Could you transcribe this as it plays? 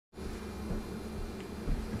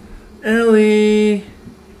Ellie!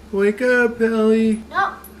 Wake up, Ellie!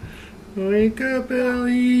 No. Wake up,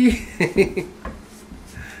 Ellie!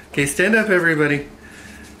 Okay, stand up, everybody.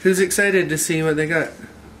 Who's excited to see what they got?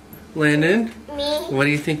 Landon? Me. What do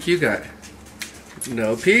you think you got?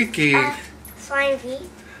 No peeking. Flying V.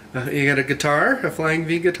 You got a guitar? A Flying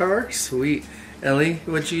V guitar? Sweet. Ellie,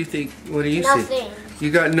 what do you think? What do you see? Nothing. You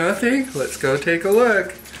got nothing? Let's go take a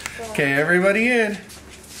look. Okay, everybody in.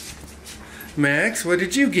 Max, what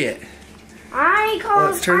did you get?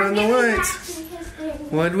 Let's turn on the lights.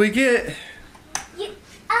 What did we get?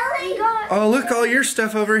 Ellie got. Oh, look, all your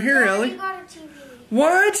stuff over here, Ellie. Got a TV.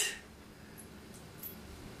 What?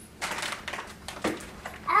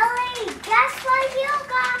 Ellie, guess what you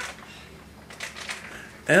got?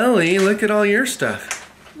 Ellie, look at all your stuff.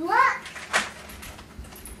 Look.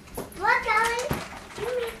 Look, Ellie. You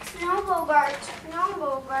mean Snow Bogart. Snow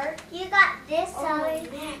Bogart. You got this, Ellie.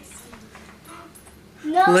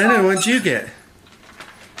 No. Lennon, what'd you get?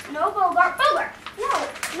 No Bogart. Bogart.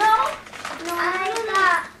 No. I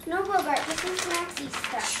got no Bogart. This is Maxie's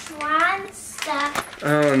stuff. Swan stuff.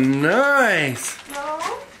 Oh, nice. No.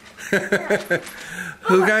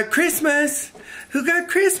 Who got Christmas? Who got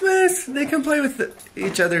Christmas? They can play with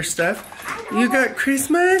each other's stuff. You got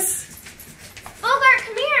Christmas? Bogart,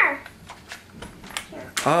 come here.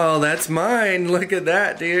 Oh, that's mine. Look at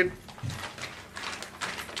that, dude.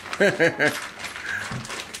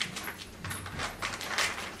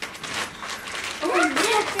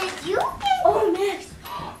 Oh, Max.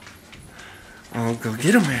 Oh, go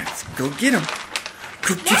get him, Max. Go get him.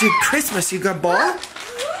 Go get him Christmas. You got ball?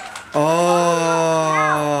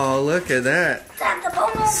 Oh, look at that.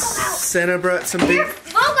 Santa brought some big... Here,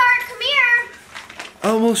 Bogart, come here.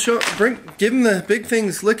 Oh, we'll give him the big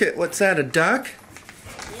things. Look at, what's that, a duck?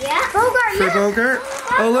 Yeah. Bogart, For Bogart?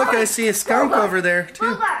 Oh, look, I see a skunk over there,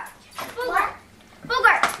 too. Bogart.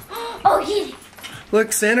 Oh, get it.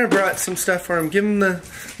 Look, Santa brought some stuff for him. Give him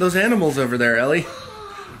those animals over there, Ellie.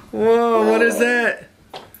 Whoa, what is that?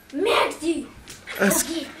 Maxie. A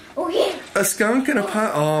skunk and a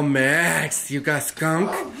pot. Oh, Max, you got skunk?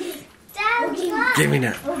 Give me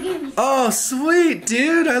that. Oh, sweet,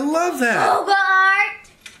 dude. I love that.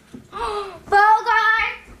 Bogart.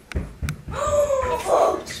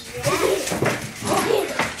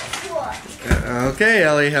 Okay,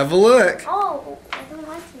 Ellie, have a look. Oh, I don't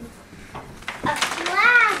want to. A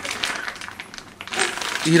flag.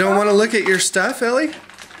 You don't want to look at your stuff, Ellie?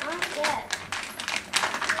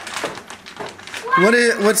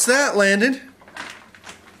 What's that, Landon?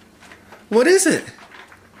 What is it?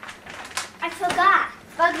 I forgot.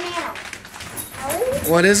 Bug mail.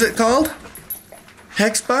 What is it called?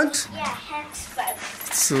 Hex bugs? Yeah, hex bugs.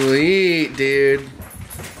 Sweet, dude.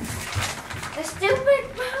 The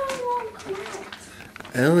stupid brown won't come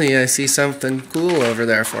out. Ellie, I see something cool over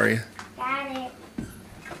there for you. Got it.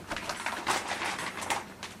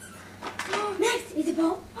 Next is a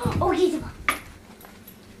ball. Oh, he's a ball.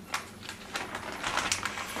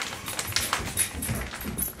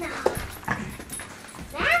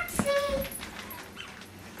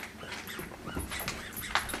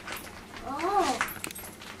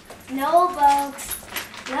 No bugs.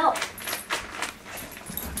 No.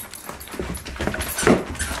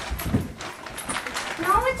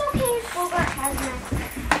 No, it's okay. Bogart has my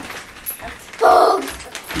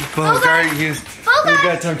Bogart, you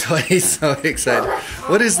got some toys. So excited.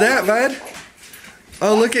 What is that, bud?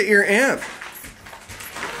 Oh, look at your amp.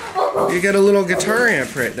 You got a little guitar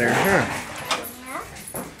amp right there, huh?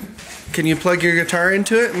 Can you plug your guitar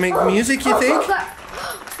into it and make music, you think?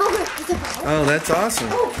 Oh, that's awesome.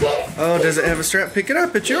 Oh, does it have a strap? Pick it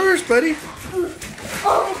up. It's yours, buddy.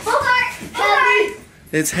 Heavy.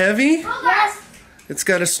 It's heavy? Yes. It's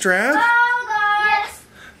got a strap? Yes.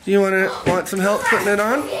 Do you want some help putting it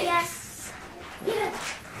on? Yes.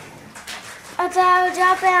 I'll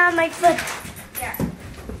drop it on my foot. Yeah.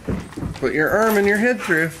 Put your arm and your head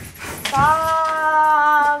through.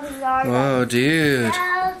 Whoa, dude.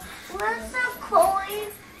 What's the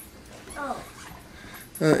coin? Oh.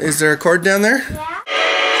 Is there a cord down there? Yeah.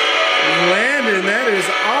 Landon, that is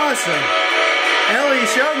awesome. Ellie,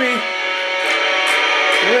 show me.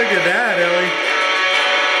 Look at that, Ellie.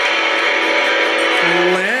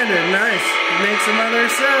 Landon, nice. Make some other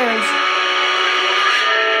sounds.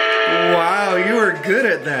 Wow, you are good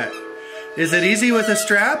at that. Is it easy with a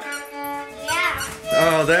strap? Yeah.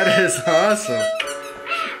 Oh, that is awesome.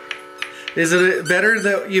 Is it better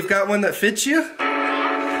that you've got one that fits you?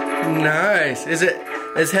 Nice. Is it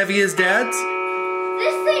as heavy as Dad's?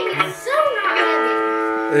 This thing is so not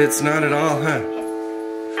heavy. It's not at all, huh? Well,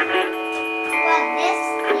 this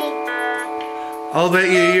thing. I'll bet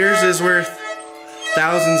you yours is worth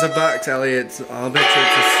thousands of bucks, Elliot. I'll bet you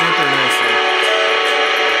it's a super nice one.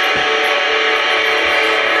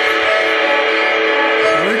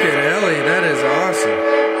 Look at Ellie, that is awesome.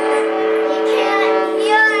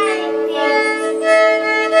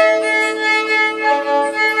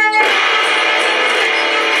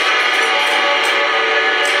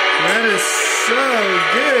 That is so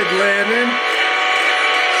good, Landon.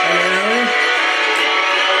 And Ellie.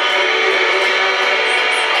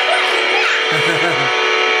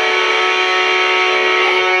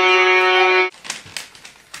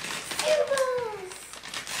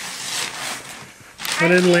 What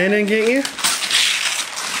did Landon get you?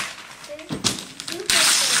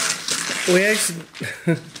 We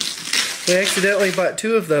accidentally bought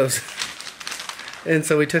 2 of those. And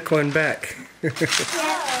so we took one back. We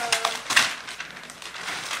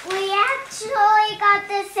actually got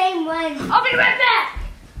the same one. I'll be right back.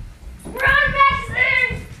 Run,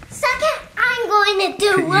 Maxon! Second, I'm going to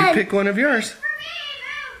do one. You pick one of yours.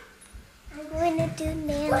 I'm going to do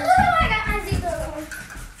Nana. I got my Zico.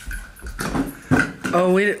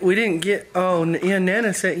 Oh, we didn't get. Oh, yeah,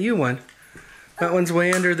 Nana sent you one. That one's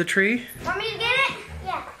way under the tree. Want me to get it?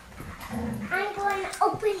 Yeah. I'm going to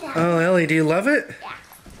open that. Oh, Ellie, do you love it? Yeah.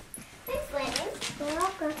 Thanks, Landon. You're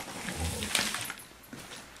welcome.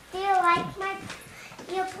 Do you like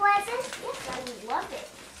your present? Yes, I love it.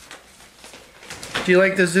 Do you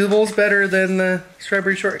like the Zoobles better than the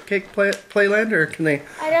Strawberry Shortcake Playland, or can they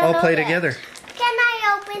all play together? Can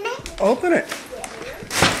I open it? Open it.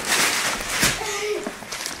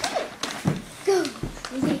 Go.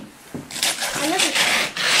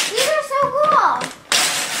 These are so cool.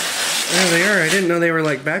 There they are. I didn't know they were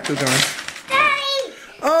like Bakugan. Daddy!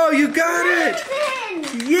 Oh, you got it!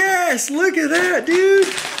 Yes, look at that,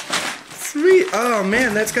 dude. Sweet. Oh,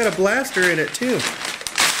 man, that's got a blaster in it, too.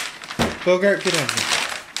 Bogart, get out here.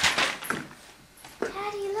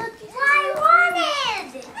 Daddy, look. What I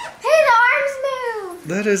wanted. Hey, the arms move.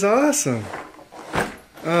 That is awesome.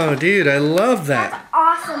 Oh, dude, I love that. That's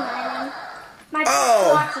awesome, Lennon. My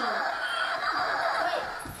watching.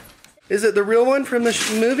 Is it the real one from the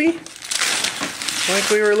movie? Like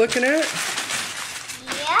we were looking at?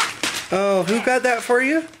 Yeah. Oh, who got that for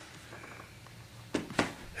you?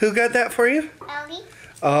 Who got that for you? Ellie.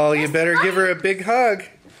 Oh, you better give her a big hug.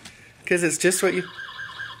 Because it's just what you...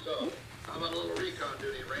 So, I'm on a little recon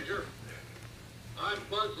duty, Ranger. I'm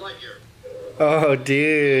Buzz Lightyear. Oh,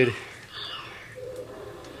 dude.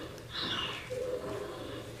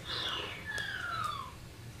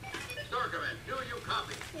 Star Command, do you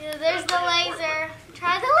copy? Yeah, there's the laser.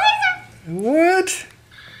 Try the laser. What?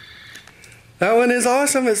 That one is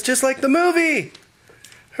awesome. It's just like the movie.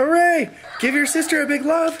 Hooray. Give your sister a big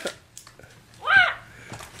love.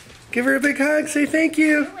 Give her a big hug. Say thank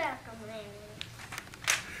you.